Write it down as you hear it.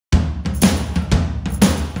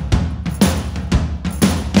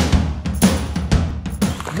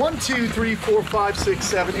1, 2, 3, 4, 5, 6,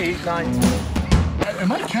 7, 8, 9, 10.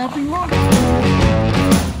 Am I counting wrong?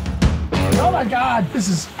 Oh my God, this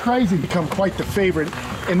is crazy. Become quite the favorite.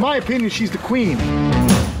 In my opinion, she's the queen.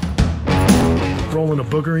 Rolling a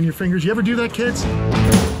booger in your fingers. You ever do that, kids?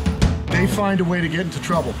 They find a way to get into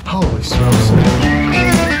trouble. Holy smokes.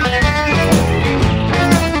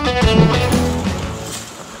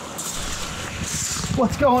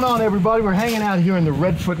 What's going on, everybody? We're hanging out here in the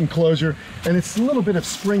Redfoot enclosure, and it's a little bit of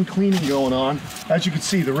spring cleaning going on. As you can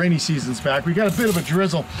see, the rainy season's back. We got a bit of a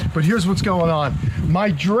drizzle, but here's what's going on. My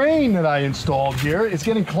drain that I installed here is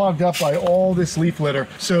getting clogged up by all this leaf litter.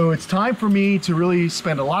 So it's time for me to really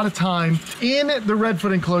spend a lot of time in the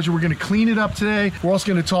Redfoot enclosure. We're gonna clean it up today. We're also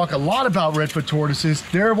gonna talk a lot about Redfoot tortoises.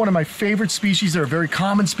 They're one of my favorite species. They're a very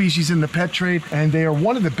common species in the pet trade, and they are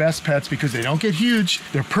one of the best pets because they don't get huge,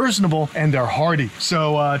 they're personable, and they're hardy.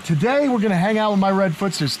 So today we're gonna hang out with my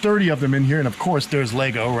Redfoots. There's 30 of them in here, and of course there's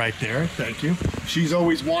Lego right there. Thank you. She's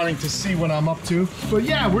always wanting to see what I'm up to. But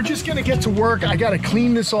yeah, we're just gonna get to work. I gotta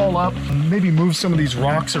clean this all up, maybe move some of these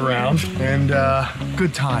rocks around, and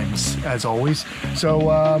good times as always. So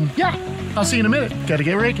yeah, I'll see you in a minute. Gotta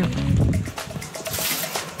get raking.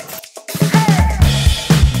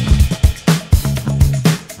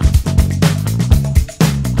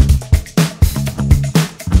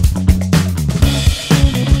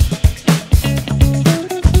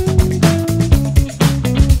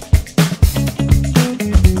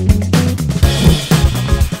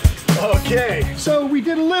 So we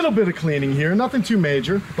did a little bit of cleaning here, nothing too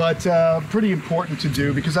major, but pretty important to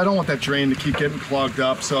do because I don't want that drain to keep getting clogged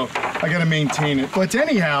up, so I gotta maintain it. But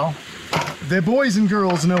anyhow, the boys and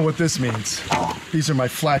girls know what this means. These are my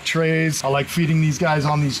flat trays. I like feeding these guys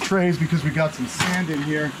on these trays because we got some sand in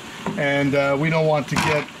here, and we don't want to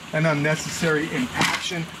get an unnecessary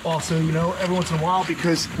impaction. Also, you know, every once in a while,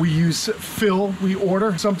 because we use fill, we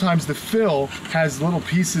order, sometimes the fill has little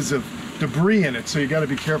pieces of debris in it, so you got to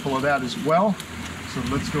be careful of that as well. So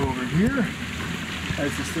let's go over here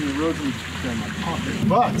as this thing erodes in my pocket.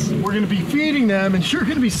 But we're going to be feeding them, and you're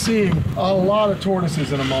going to be seeing a lot of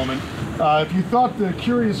tortoises in a moment. If you thought the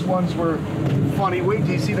curious ones were funny, wait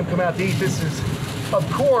till you see them come out to eat. This is, of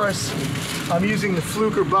course, I'm using the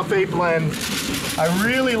Fluker Buffet Blend. I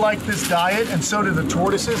really like this diet, and so do the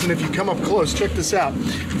tortoises. And if you come up close, check this out.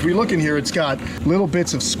 If we look in here, it's got little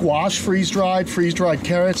bits of squash, freeze-dried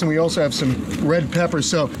carrots, and we also have some red peppers.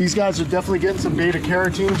 So these guys are definitely getting some beta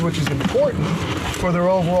carotenes, which is important for their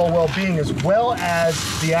overall well-being, as well as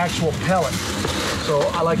the actual pellet. So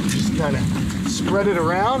I like to just kind of spread it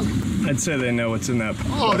around. I'd say they know what's in that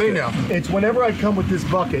bucket. Oh, they know. It's whenever I come with this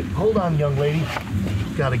bucket. Hold on, young lady.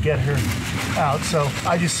 Got to get her out. So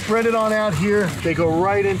I just spread it on out here. They go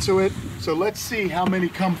right into it. So let's see how many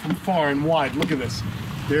come from far and wide. Look at this.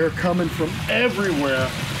 They're coming from everywhere.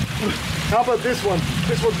 How about this one?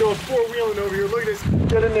 This one's going four-wheeling over here. Look at this.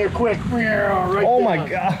 Get in there quick. Right oh down. My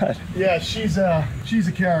God. Yeah, she's a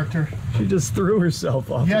character. She just threw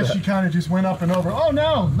herself off. Yeah, of that. she kind of just went up and over. Oh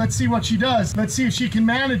no, let's see what she does. Let's see if she can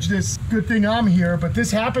manage this. Good thing I'm here, but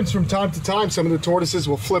this happens from time to time. Some of the tortoises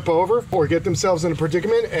will flip over or get themselves in a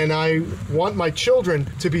predicament, and I want my children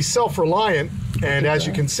to be self-reliant, and as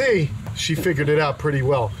you can see, she figured it out pretty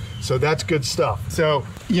well. So that's good stuff. So,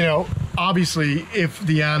 you know, obviously, if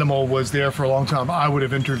the animal was there for a long time, I would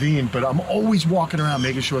have intervened, but I'm always walking around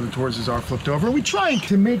making sure the tortoises are flipped over. And we try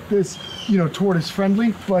to make this, you know, tortoise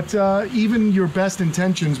friendly, but even your best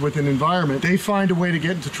intentions with an environment, they find a way to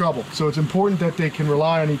get into trouble. So it's important that they can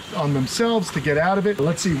rely on themselves to get out of it.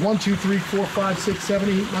 Let's see, 1, 2, 3, 4, 5, 6, 7,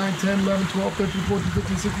 8, 9, 10, 11, 12, 13, 14,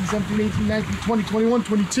 15, 16, 17, 18, 19, 20, 21,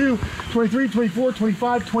 22, 23, 24,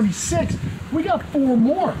 25, 26. We got 4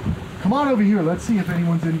 more. Come on over here, let's see if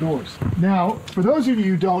anyone's indoors. Now, for those of you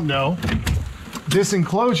who don't know, this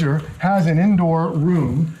enclosure has an indoor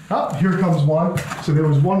room. Oh, here comes one. So there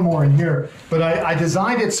was one more in here. But I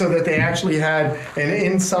designed it so that they actually had an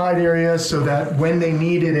inside area so that when they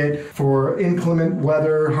needed it for inclement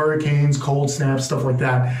weather, hurricanes, cold snaps, stuff like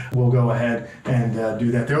that, we'll go ahead and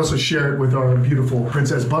do that. They also share it with our beautiful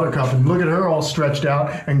Princess Buttercup. And look at her all stretched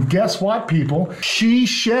out. And guess what, people? She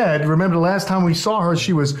shed. Remember the last time we saw her,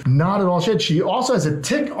 she was not at all shed. She also has a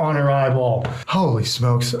tick on her eyeball. Holy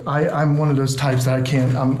smokes. I'm one of those types that I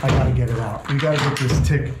gotta get it out. We gotta get this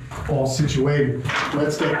tick all situated.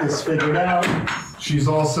 Let's get this figured out. She's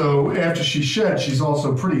also, after she sheds, she's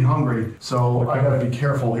also pretty hungry. So I gotta be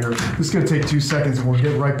careful here. This is gonna take 2 seconds and we'll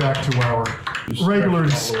get right back to our regular,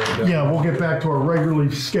 we'll get back to our regularly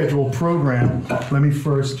scheduled program. Let me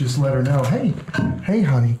first just let her know, hey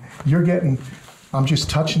honey, I'm just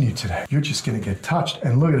touching you today. You're just gonna get touched.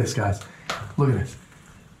 And look at this, guys. Look at this.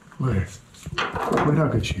 Look at this. Look how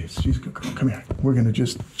good she is. She's a good girl. Come here. We're gonna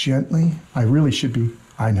just gently, I really should be,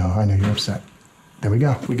 I know, you're upset. There we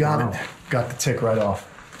go. We got it. Got the tick right off.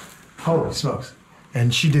 Holy smokes.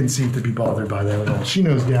 And she didn't seem to be bothered by that at all. She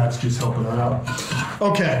knows Dad's just helping her out.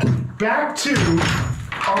 Okay, back to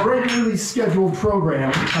our regularly scheduled program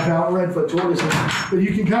about redfoot tortoises. But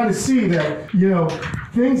you can kind of see that, you know,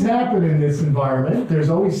 things happen in this environment. There's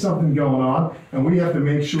always something going on, and we have to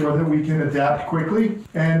make sure that we can adapt quickly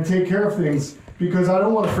and take care of things, because I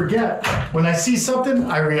don't want to forget. When I see something,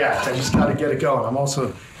 I react. I just got to get it going. I'm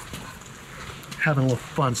also having a little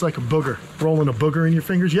fun. It's like a booger, rolling a booger in your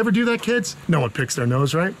fingers. You ever do that, kids? No one picks their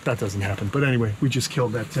nose, right? That doesn't happen. But anyway, we just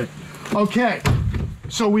killed that tick. Okay,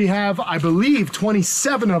 so we have, I believe,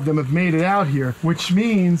 27 of them have made it out here, which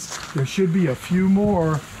means there should be a few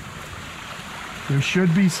more. There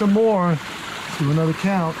should be some more. Let's do another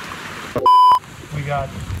count. We got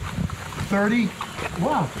 30.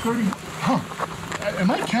 Wow, 30. Huh. Am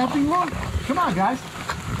I counting wrong? Come on, guys.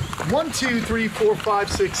 1, 2, 3, 4,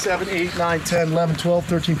 5, 6, 7, 8, 9, 10, 11, 12,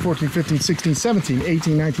 13, 14, 15, 16, 17,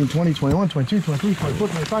 18, 19, 20, 21, 22, 23, 24,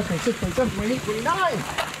 25, 26, 27, 28, 29.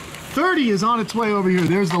 30 is on its way over here.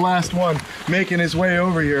 There's the last one making his way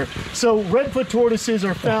over here. So redfoot tortoises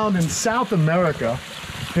are found in South America.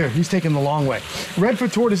 Here, he's taking the long way.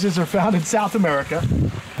 Redfoot tortoises are found in South America.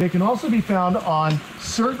 They can also be found on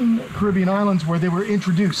certain Caribbean islands where they were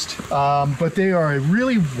introduced, but they are a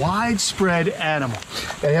really widespread animal.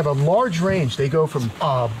 They have a large range. They go from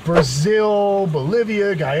Brazil,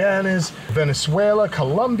 Bolivia, Guyanas, Venezuela,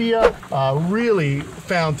 Colombia, really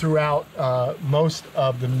found throughout most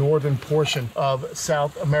of the northern portion of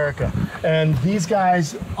South America. And these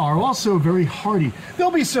guys are also very hardy.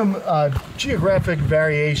 There'll be some geographic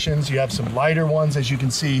variations. You have some lighter ones, as you can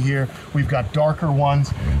see here. We've got darker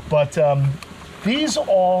ones, but these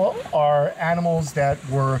all are animals that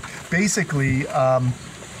were basically,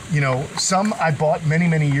 you know, some I bought many,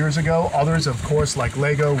 many years ago. Others, of course, like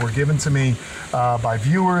Lego, were given to me by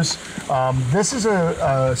viewers. This is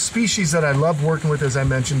a species that I love working with, as I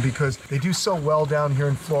mentioned, because they do so well down here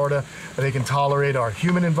in Florida. They can tolerate our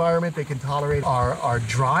humid environment. They can tolerate our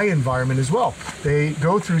dry environment as well. They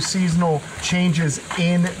go through seasonal changes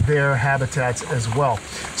in their habitats as well.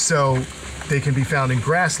 So they can be found in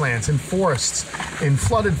grasslands, in forests, in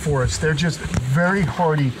flooded forests. They're just very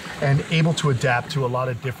hardy and able to adapt to a lot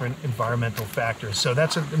of different environmental factors. So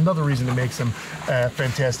that's another reason to make them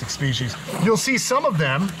fantastic species. You'll see some of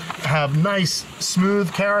them have nice, smooth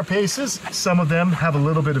carapaces. Some of them have a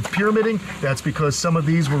little bit of pyramiding. That's because some of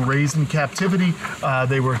these were raised in captivity.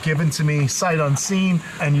 They were given to me sight unseen,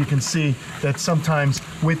 and you can see that sometimes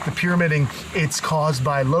with the pyramiding, it's caused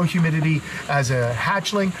by low humidity as a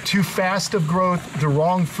hatchling, too fast of growth, the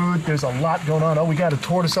wrong food. There's a lot going on. Oh, we got a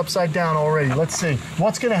tortoise upside down already. Let's see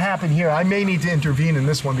what's going to happen here. I may need to intervene in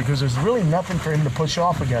this one because there's really nothing for him to push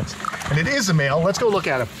off against. And it is a male. Let's go look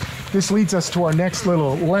at him. This leads us to our next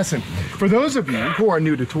little lesson. For those of you who are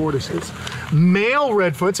new to tortoises, male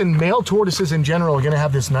redfoots and male tortoises in general are going to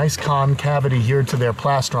have this nice concavity here to their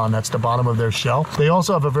plastron. That's the bottom of their shell. They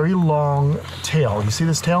also have a very long tail. You see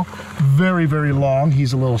this tail? Very, very long.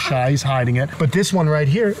 He's a little shy. He's hiding it. But this one right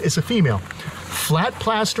here is a female. Flat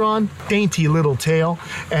plastron, dainty little tail,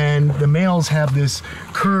 and the males have this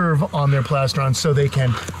curve on their plastron so they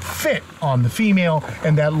can fit on the female,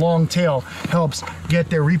 and that long tail helps get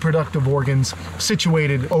their reproductive organs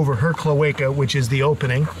situated over her cloaca, which is the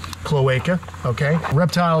opening cloaca. Okay,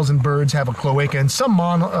 reptiles and birds have a cloaca, and some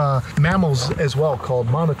mammals as well, called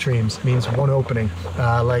monotremes, means one opening,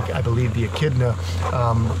 like I believe the echidna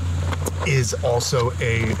is also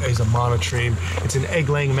a monotreme. It's an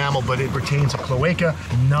egg-laying mammal, but it retains a cloaca,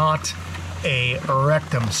 not a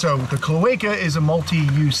rectum. So the cloaca is a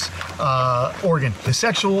multi-use organ. The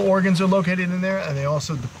sexual organs are located in there, and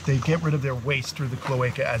they get rid of their waste through the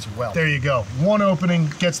cloaca as well. There you go. One opening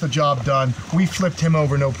gets the job done. We flipped him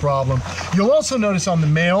over, no problem. You'll also notice on the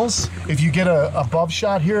males, if you get a above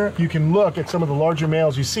shot here, you can look at some of the larger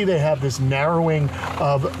males. You see they have this narrowing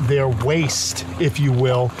of their waist, if you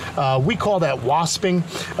will. We call that wasping.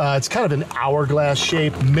 It's kind of an hourglass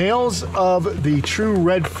shape. Males of the true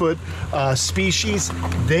redfoot species,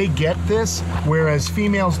 they get this, whereas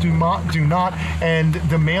females do not, and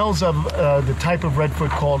the males of the type of redfoot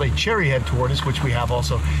called a cherryhead tortoise, which we have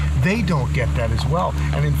also, they don't get that as well.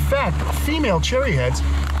 And in fact, female cherryheads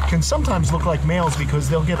can sometimes look like males because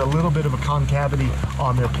they'll get a little bit of a concavity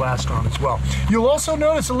on their plastron as well. You'll also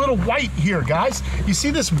notice a little white here, guys. You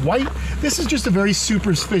see this white? This is just a very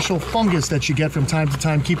superficial fungus that you get from time to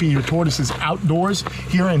time keeping your tortoises outdoors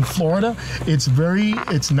here in Florida.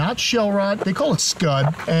 It's not shell rot. They call it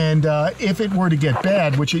scud. And if it were to get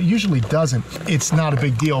bad, which it usually doesn't, it's not a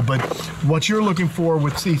big deal. But what you're looking for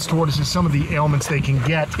with these tortoises, some of the ailments they can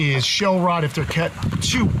get is shell rot if they're kept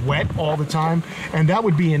too wet all the time. And that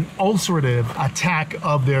would be an ulcerative attack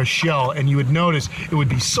of their shell. And you would notice it would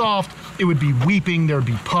be soft, it would be weeping, there would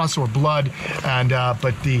be pus or blood. And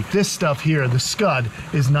but this stuff here, the scud,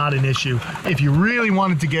 is not an issue. If you really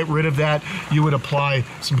wanted to get rid of that, you would apply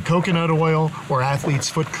some coconut oil or athlete's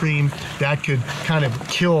foot cream. That could kind of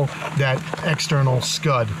kill that external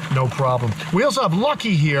scud, no problem. We also have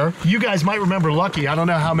Lucky here. You guys might remember Lucky. I don't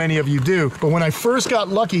know how many of you do, but when I first got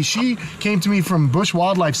Lucky, she came to me from Bush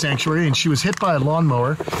Wildlife Sanctuary and she was hit by a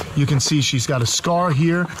lawnmower. You can see she's got a scar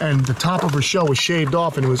here and the top of her shell was shaved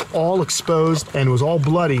off and it was all exposed and it was all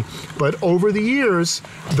bloody. But over the years,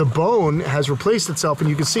 the bone has replaced itself and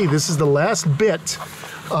you can see this is the last bit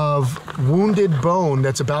of wounded bone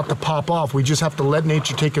that's about to pop off. We just have to let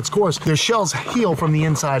nature take its course. Their shells heal from the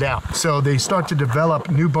inside out. So they start to develop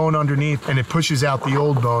new bone underneath and it pushes out the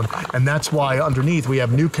old bone. And that's why underneath we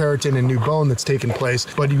have new keratin and new bone that's taken place.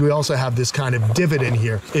 But we also have this kind of divot in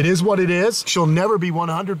here. It is what it is. She'll never be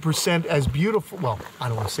 100% as beautiful. Well, I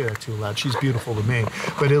don't want to say that too loud. She's beautiful to me.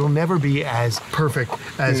 But it'll never be as perfect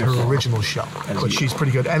as her original shell. But she's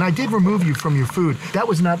pretty good. And I did remove you from your food. That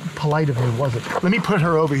was not polite of me, was it? Let me put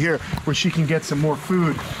her over here where she can get some more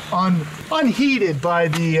food unheeded by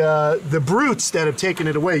the brutes that have taken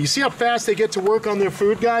it away. You see how fast they get to work on their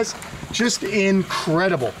food, guys? Just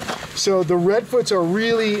incredible. So the Redfoots are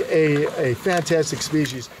really a fantastic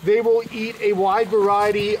species. They will eat a wide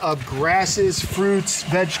variety of grasses, fruits,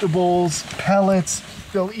 vegetables, pellets.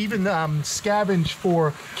 They'll even scavenge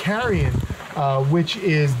for carrion, which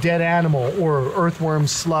is dead animal or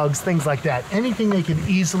earthworms, slugs, things like that. Anything they can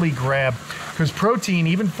easily grab, because protein,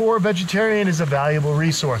 even for a vegetarian, is a valuable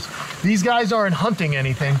resource. These guys aren't hunting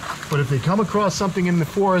anything, but if they come across something in the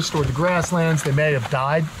forest or the grasslands, they may have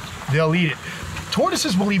died, they'll eat it.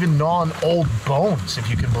 Tortoises will even gnaw on old bones, if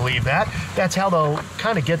you can believe that. That's how they'll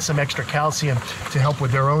kind of get some extra calcium to help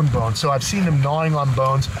with their own bones. So I've seen them gnawing on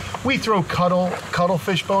bones. We throw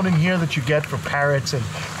cuttlefish bone in here that you get for parrots and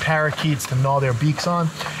parakeets to gnaw their beaks on.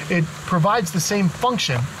 It provides the same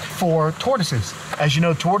function for tortoises. As you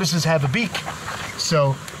know, tortoises have a beak.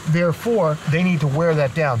 So therefore, they need to wear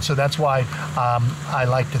that down. So that's why I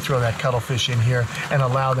like to throw that cuttlefish in here and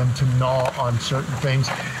allow them to gnaw on certain things.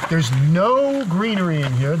 There's no greenery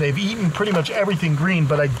in here. They've eaten pretty much everything green,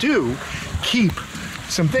 but I do keep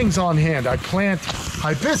some things on hand. I plant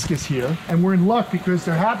hibiscus here, and we're in luck because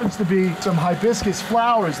there happens to be some hibiscus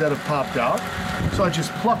flowers that have popped out. So I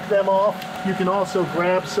just pluck them off. You can also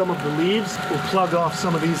grab some of the leaves. We'll plug off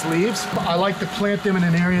some of these leaves. I like to plant them in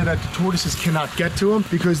an area that the tortoises cannot get to them,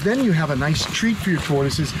 because then you have a nice treat for your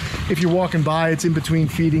tortoises. If you're walking by, it's in between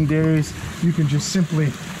feeding days, you can just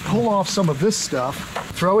simply pull off some of this stuff,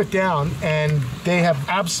 throw it down, and they have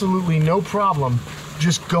absolutely no problem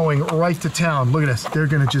just going right to town. Look at this. They're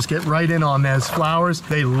gonna just get right in on those flowers.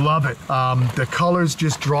 They love it. The colors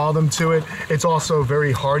just draw them to it. It's also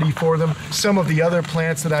very hardy for them. Some of the other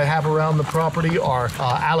plants that I have around the property are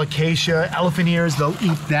alocasia, elephant ears. They'll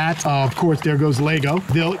eat that. Of course, there goes Lego.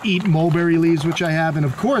 They'll eat mulberry leaves, which I have. And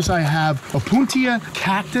of course, I have Opuntia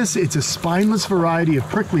cactus. It's a spineless variety of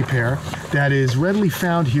prickly pear that is readily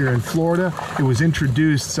found here in Florida. It was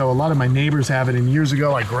introduced, so a lot of my neighbors have it. And years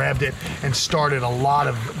ago, I grabbed it and started a lot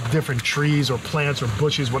of different trees or plants or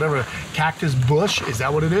bushes, whatever. Cactus bush, is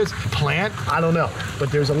that what it is? Plant? I don't know.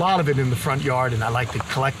 But there's a lot of it in the front yard, and I like to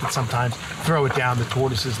collect it sometimes, throw it down. The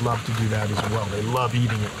tortoises love to do that as well. They love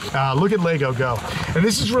eating it. Look at Lego go. And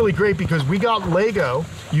this is really great because we got Lego.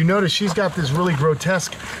 You notice she's got this really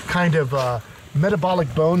grotesque kind of metabolic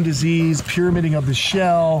bone disease, pyramiding of the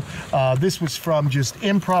shell. This was from just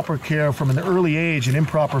improper care from an early age and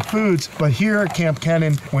improper foods. But here at Kamp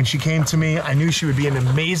Kenan, when she came to me, I knew she would be an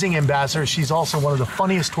amazing ambassador. She's also one of the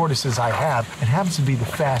funniest tortoises I have and happens to be the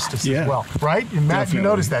fastest as well, right? And Matt, definitely. You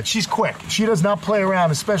noticed that. She's quick. She does not play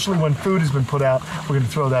around, especially when food has been put out. We're going to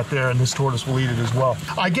throw that there, and this tortoise will eat it as well.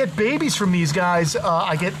 I get babies from these guys.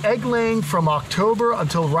 I get egg laying from October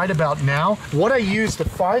until right about now. What I use to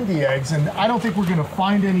find the eggs, and I don't think we're going to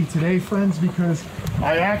find any today, friends, because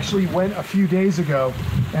I actually went a few days ago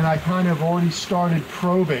and I kind of already started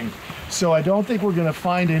probing. so I don't think we're gonna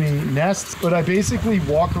find any nests, but I basically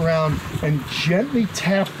walk around and gently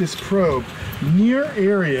tap this probe near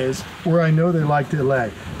areas where I know they like to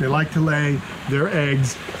lay. They like to lay their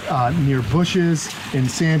eggs near bushes, in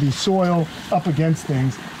sandy soil, up against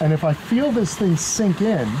things. And if I feel this thing sink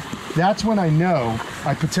in, that's when I know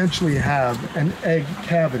I potentially have an egg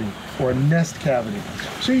cavity or a nest cavity.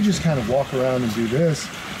 So you just kind of walk around and do this.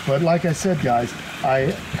 But like I said, guys,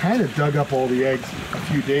 I kind of dug up all the eggs a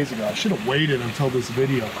few days ago. I should have waited until this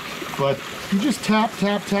video. But you just tap,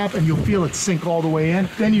 tap, tap, and you'll feel it sink all the way in.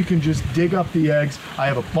 Then you can just dig up the eggs. I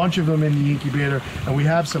have a bunch of them in the incubator, and we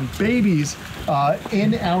have some babies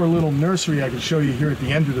in our little nursery I can show you here at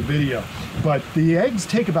the end of the video. But the eggs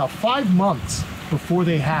take about 5 months before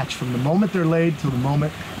they hatch, from the moment they're laid to the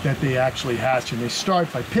moment that they actually hatch. And they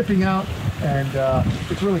start by pipping out, and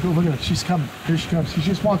it's really cool. Look at her, she's coming. Here she comes. She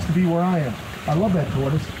just wants to be where I am. I love that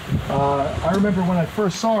tortoise. I remember when I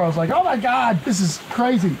first saw her, I was like, oh my God, this is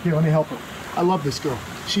crazy. Here, let me help her. I love this girl.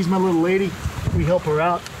 She's my little lady. We help her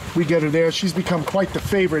out. We get her there. She's become quite the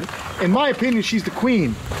favorite. In my opinion, she's the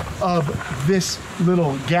queen of this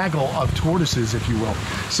little gaggle of tortoises, if you will.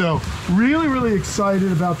 So really, really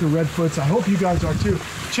excited about the Redfoots. I hope you guys are too.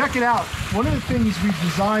 Check it out. One of the things we've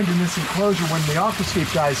designed in this enclosure when the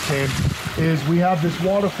aquascape guys came is we have this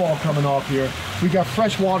waterfall coming off here. We got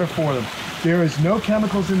fresh water for them. There is no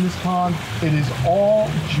chemicals in this pond. It is all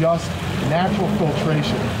just natural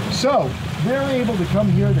filtration. So they're able to come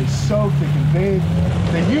here, they soak, they can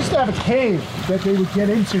bathe. They used to have a cave that they would get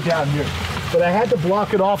into down here, but I had to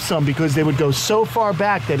block it off some because they would go so far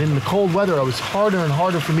back that in the cold weather it was harder and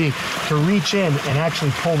harder for me to reach in and actually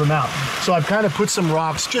pull them out. So I've kind of put some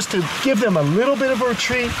rocks just to give them a little bit of a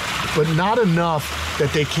retreat, but not enough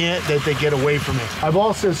that they get away from it. I've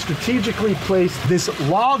also strategically placed this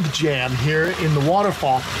log jam here in the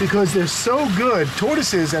waterfall because they're so good.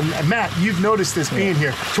 Tortoises, and Matt, you've noticed this being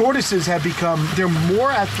here, tortoises have become, they're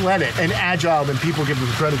more athletic and agile than people give them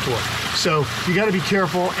credit for. So you got to be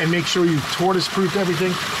careful and make sure you tortoise-proof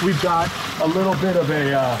everything. We've got a little bit of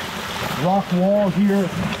a rock wall here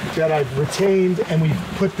that I've retained, and we've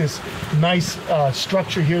put this nice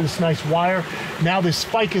structure here, this nice wire. Now this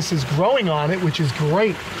ficus is growing on it, which is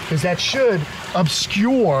great because that should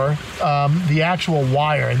obscure the actual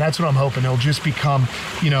wire, and that's what I'm hoping. It'll just become,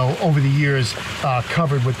 you know, over the years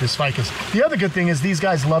covered with this ficus. The other good thing is these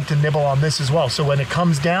guys love to nibble on this as well, so when it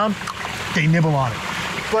comes down, they nibble on it.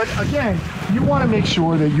 But again, you want to make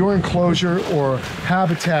sure that your enclosure or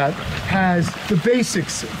habitat has the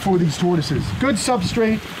basics for these tortoises. Good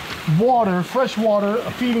substrate, water, fresh water,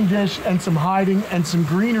 a feeding dish, and some hiding and some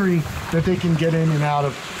greenery that they can get in and out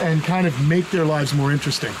of and kind of make their lives more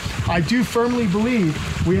interesting. I do firmly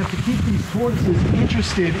believe we have to keep these tortoises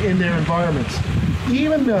interested in their environments.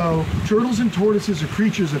 Even though turtles and tortoises are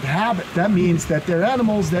creatures of habit, that means that they're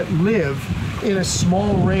animals that live in a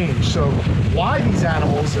small range. So why these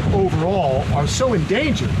animals overall are so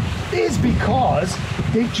endangered is because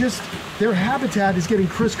their habitat is getting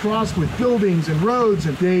crisscrossed with buildings and roads,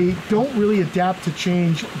 and they don't really adapt to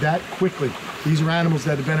change that quickly. These are animals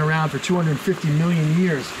that have been around for 250 million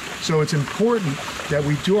years. So it's important that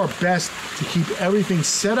we do our best to keep everything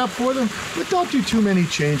set up for them, but don't do too many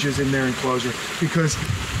changes in their enclosure because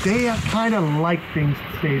they kind of like things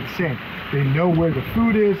to stay the same. They know where the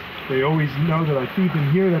food is. They always know that I feed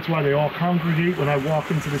them here. That's why they all congregate when I walk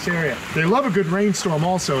into this area. They love a good rainstorm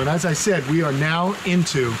also. And as I said, we are now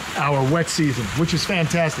into our wet season, which is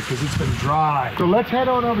fantastic because it's been dry. So let's head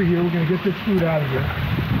on over here. We're going to get this food out of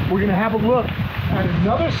here. We're going to have a look at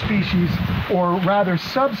another species, or rather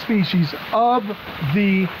subspecies of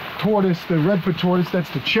the tortoise, the redfoot tortoise. That's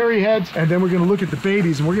the cherry heads. And then we're going to look at the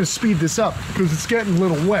babies, and we're going to speed this up because it's getting a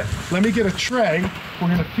little wet. Let me get a tray. We're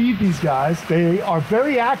going to feed these guys. They are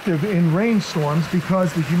very active in rainstorms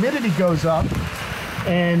because the humidity goes up,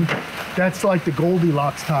 and that's like the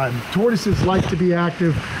Goldilocks time. Tortoises like to be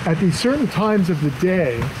active at these certain times of the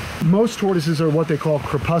day. Most tortoises are what they call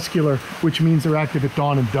crepuscular, which means they're active at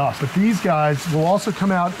dawn and dusk. But these guys will also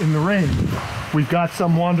come out in the rain. We've got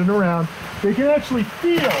some wandering around. They can actually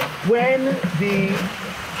feel when the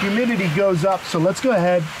humidity goes up. So let's go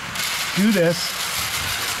ahead, do this.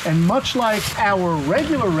 And much like our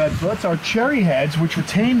regular redfoots, our cherry heads, which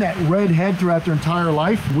retain that red head throughout their entire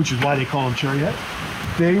life, which is why they call them cherry heads,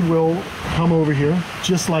 they will come over here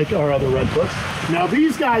just like our other redfoots. Now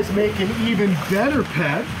these guys make an even better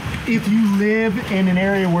pet if you live in an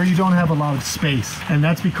area where you don't have a lot of space. And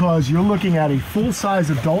that's because you're looking at a full-size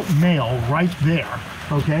adult male right there.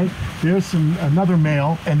 Okay, there's another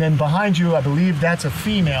male, and then behind you, I believe that's a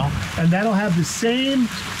female, and that'll have the same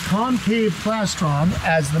concave plastron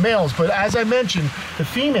as the males. But as I mentioned, the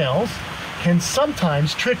females can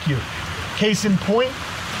sometimes trick you. Case in point,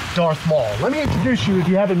 Darth Maul. Let me introduce you if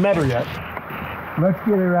you haven't met her yet. Let's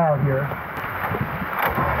get her out here.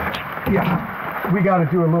 Yeah, we got to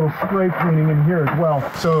do a little spray cleaning in here as well.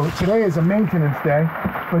 So today is a maintenance day,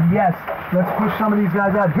 but yes, let's push some of these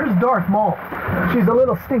guys out. Here's Darth Maul. She's a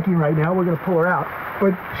little stinky right now. We're going to pull her out.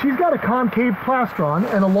 But she's got a concave plastron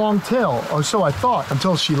and a long tail, or so I thought,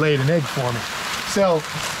 until she laid an egg for me. So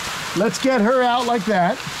let's get her out like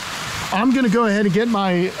that. I'm going to go ahead and get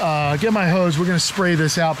my hose. We're going to spray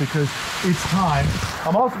this out because it's time.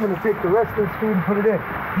 I'm also going to take the rest of this food and put it in.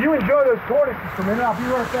 You enjoy those tortoises for a minute. I'll be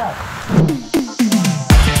right back.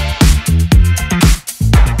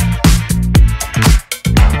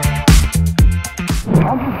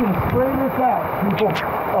 I'm just going to spray this out, people.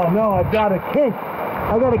 Oh no, I've got a kink.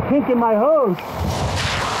 I got a kink in my hose.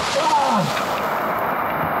 God.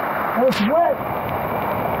 It's wet.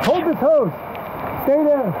 Hold this hose. Stay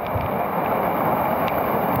there.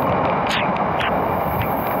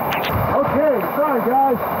 Okay, sorry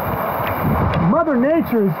guys. Mother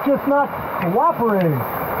Nature is just not cooperating.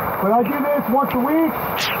 But I do this once a week.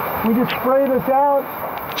 We just spray this out.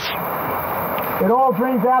 It all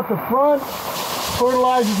drains out the front.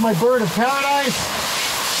 Fertilizes my bird of paradise,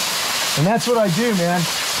 and that's what I do, man.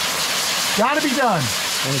 Gotta be done.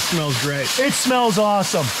 And it smells great. It smells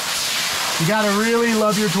awesome. You gotta really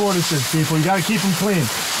love your tortoises, people. You gotta keep them clean,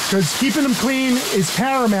 because keeping them clean is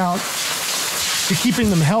paramount to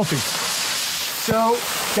keeping them healthy. So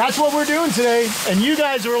that's what we're doing today, and you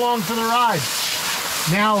guys are along for the ride.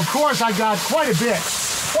 Now, of course, I got quite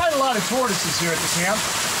a lot of tortoises here at the camp,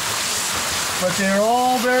 but they're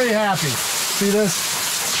all very happy. See this?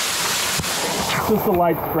 Just a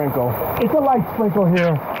light sprinkle. It's a light sprinkle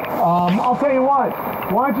here. I'll tell you what.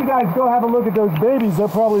 Why don't you guys go have a look at those babies? They're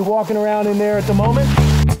probably walking around in there at the moment.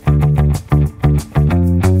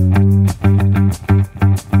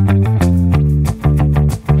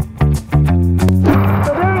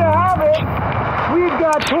 So there you have it. We've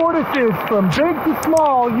got tortoises from big to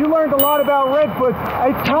small. You learned a lot about Redfoots.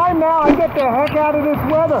 It's time now I get the heck out of this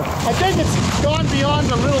weather. I think it's gone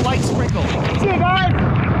beyond a little light sprinkle. See you guys.